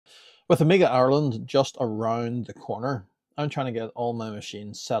With Amiga Ireland just around the corner, I'm trying to get all my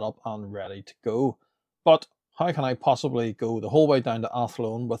machines set up and ready to go. But how can I possibly go the whole way down to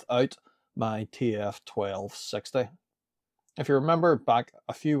Athlone without my TF1260? If you remember back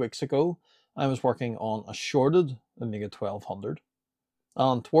a few weeks ago, I was working on a shorted Amiga 1200.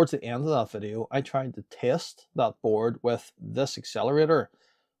 And towards the end of that video, I tried to test that board with this accelerator.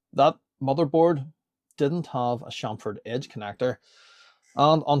 That motherboard didn't have a chamfered edge connector,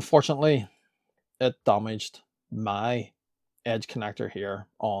 and unfortunately it damaged my edge connector here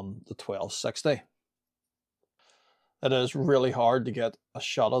on the 1260. It is really hard to get a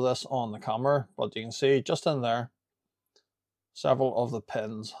shot of this on the camera, but you can see just in there, several of the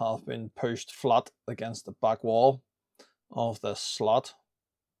pins have been pushed flat against the back wall of this slot.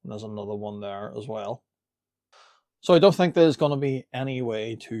 And there's another one there as well. So I don't think there's going to be any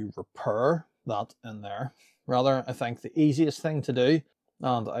way to repair that in there. Rather, I think the easiest thing to do,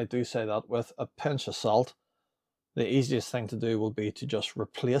 and I do say that with a pinch of salt, the easiest thing to do will be to just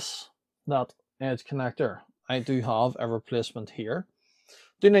replace that edge connector. I do have a replacement here.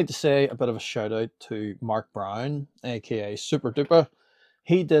 Do need to say a bit of a shout out to Mark Brown, aka Super Duper.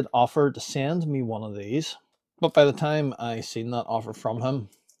 He did offer to send me one of these, but by the time I seen that offer from him,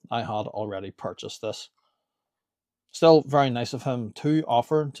 I had already purchased this. Still very nice of him to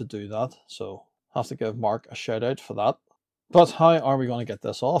offer to do that, so have to give Mark a shout out for that. But how are we going to get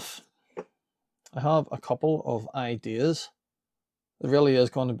this off? I have a couple of ideas. It really is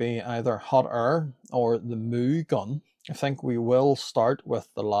going to be either hot air or the moo gun. I think we will start with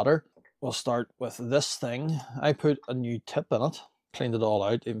the latter. We'll start with this thing. I put a new tip in it, cleaned it all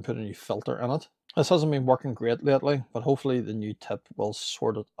out, even put a new filter in it. This hasn't been working great lately, but hopefully the new tip will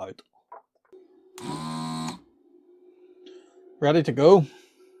sort it out. Ready to go.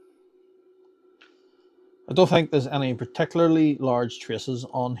 I don't think there's any particularly large traces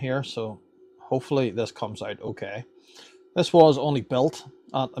on here, so hopefully this comes out okay. This was only built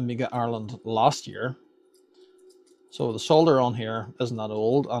at Amiga Ireland last year, so the solder on here isn't that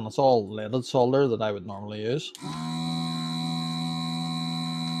old, and it's all leaded solder that I would normally use.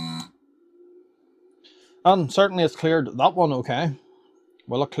 And certainly it's cleared that one okay.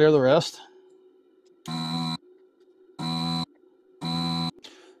 Will it clear the rest?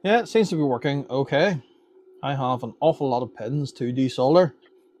 Yeah, it seems to be working okay. I have an awful lot of pins to desolder.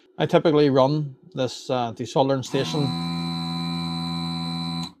 I typically run this desoldering station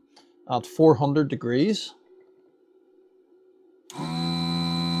at 400 degrees.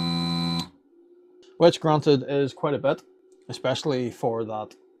 Which granted is quite a bit, especially for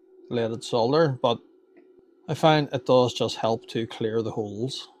that leaded solder, but I find it does just help to clear the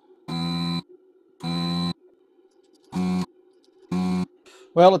holes.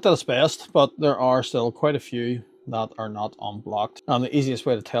 Well, it did its best, but there are still quite a few that are not unblocked. And the easiest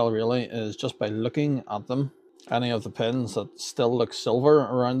way to tell really is just by looking at them. Any of the pins that still look silver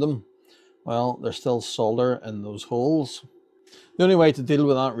around them, well, there's still solder in those holes. The only way to deal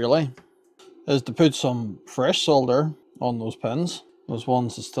with that really is to put some fresh solder on those pins, those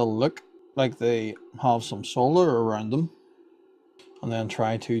ones that still look like they have some solder around them, and then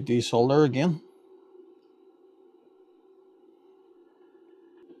try to desolder again.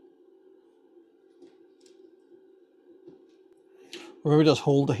 We just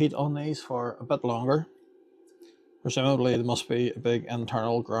hold the heat on these for a bit longer. Presumably there must be a big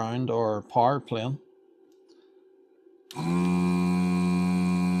internal ground or power plane.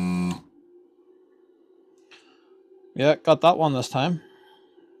 Yeah, got that one this time.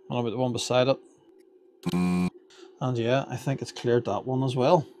 What about the one beside it? And yeah, I think it's cleared that one as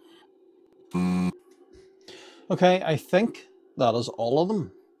well. Okay, I think that is all of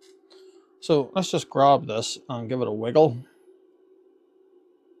them. So let's just grab this and give it a wiggle.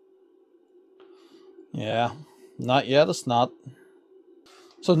 Yeah, not yet, it's not.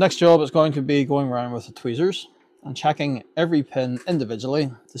 So the next job is going to be going around with the tweezers and checking every pin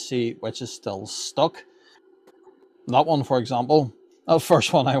individually to see which is still stuck. That one, for example, that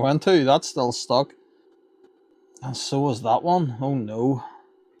first one I went to, that's still stuck. And so is that one. Oh no.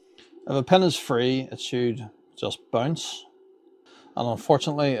 If a pin is free, it should just bounce. And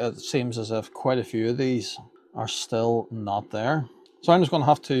unfortunately, it seems as if quite a few of these are still not there. So I'm just going to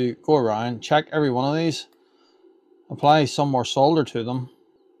have to go around, check every one of these, apply some more solder to them,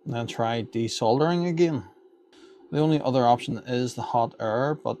 and then try desoldering again. The only other option is the hot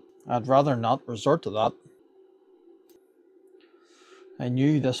air, but I'd rather not resort to that. I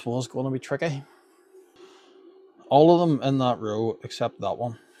knew this was going to be tricky. All of them in that row except that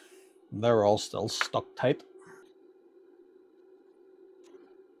one, they're all still stuck tight.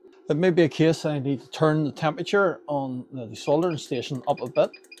 It may be a case I need to turn the temperature on the desoldering station up a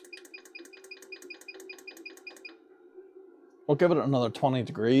bit We'll give it another 20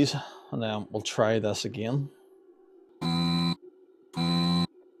 degrees and then we'll try this again.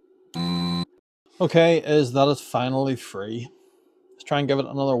 Okay, is that it's finally free. Let's try and give it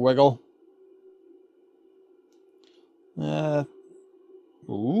another wiggle.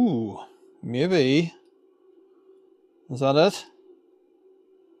 Ooh, maybe. Is that it?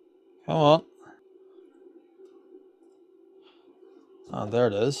 Come on. And there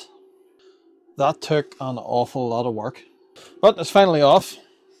it is. That took an awful lot of work. But it's finally off.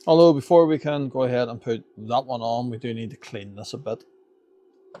 Although before we can go ahead and put that one on, we do need to clean this a bit.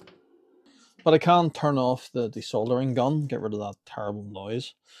 But I can turn off the desoldering gun, get rid of that terrible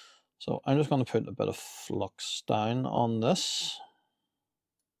noise. So I'm just going to put a bit of flux down on this.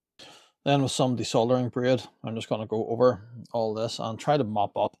 Then with some desoldering braid, I'm just going to go over all this and try to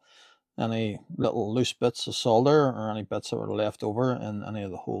mop up any little loose bits of solder or any bits that were left over in any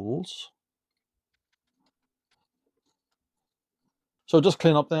of the holes. So just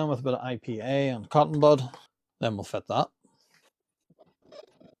clean up then with a bit of IPA and cotton bud, then we'll fit that.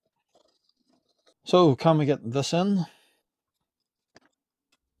 So can we get this in?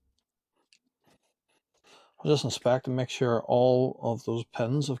 I'll just inspect and make sure all of those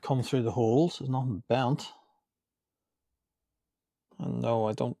pins have come through the holes. There's nothing bent. And no,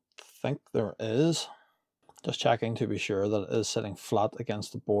 I don't think there is. Just checking to be sure that it is sitting flat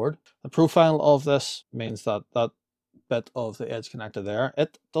against the board. The profile of this means that that bit of the edge connector there,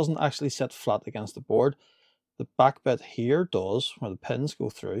 it doesn't actually sit flat against the board. The back bit here does, where the pins go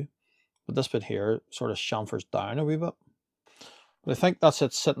through, but this bit here sort of chamfers down a wee bit. But I think that's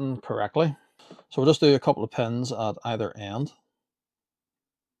it sitting correctly. So we'll just do a couple of pins at either end.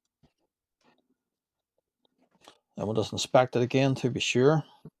 Then we'll just inspect it again to be sure.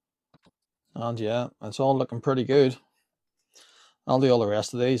 And yeah, it's all looking pretty good. I'll do all the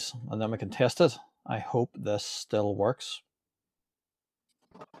rest of these and then we can test it. I hope this still works.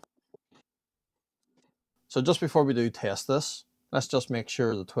 So just before we do test this, let's just make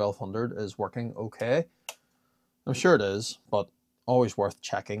sure the 1200 is working okay. I'm sure it is, but always worth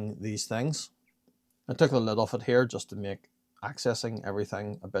checking these things. I took the lid off it here just to make accessing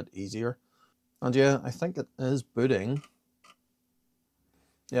everything a bit easier. And yeah, I think it is booting.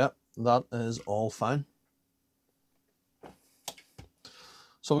 Yeah, that is all fine.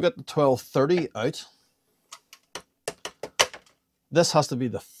 So we'll get the 1230 out. This has to be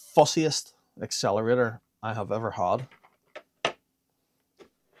the fussiest accelerator I have ever had.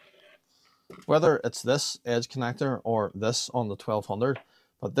 Whether it's this edge connector or this on the 1200,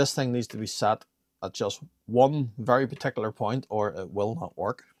 but this thing needs to be set at just one very particular point or it will not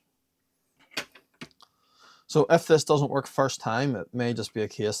work. So if this doesn't work first time, it may just be a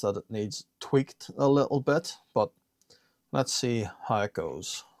case that it needs tweaked a little bit, but let's see how it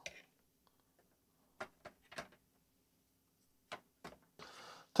goes.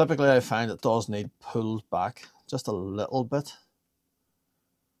 Typically I find it does need pulled back just a little bit.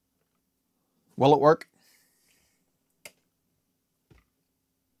 Will it work?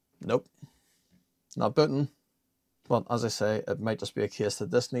 Nope, not booting. But as I say, it might just be a case that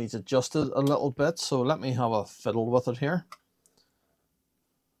this needs adjusted a little bit. So let me have a fiddle with it here.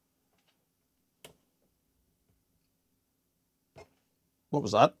 What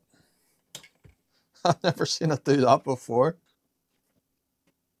was that? I've never seen it do that before.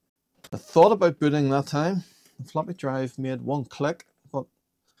 I thought about booting that time. The floppy drive made one click, but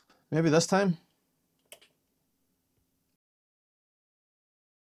maybe this time.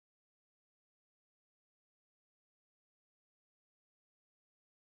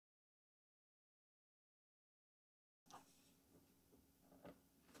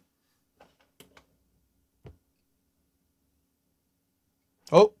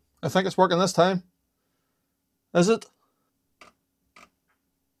 Oh, I think it's working this time. Is it?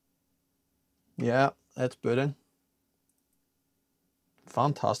 Yeah, it's booting.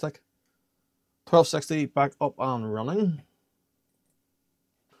 Fantastic. 1260 back up and running.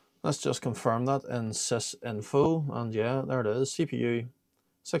 Let's just confirm that in sysinfo, and yeah, there it is, CPU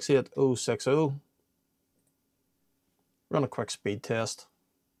 68060. Run a quick speed test.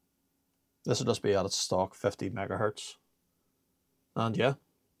 This will just be at its stock 50 megahertz. And yeah,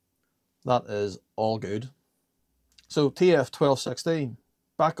 that is all good. So TF1260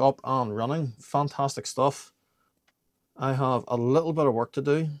 back up and running, fantastic stuff. I have a little bit of work to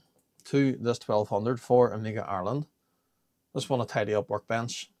do to this 1200 for Amiga Ireland. Just want to tidy up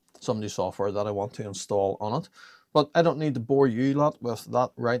Workbench, some new software that I want to install on it. But I don't need to bore you lot with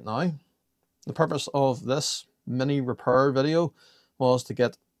that right now. The purpose of this mini repair video was to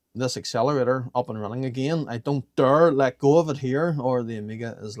get this accelerator up and running again. I don't dare let go of it here or the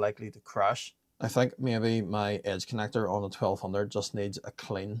Amiga is likely to crash I think maybe my edge connector on the 1200 just needs a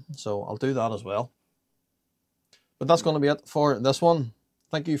clean, so I'll do that as well. But that's going to be it for this one.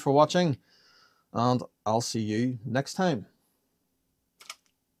 Thank you for watching, and I'll see you next time.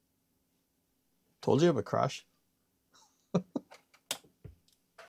 Told you it would crash.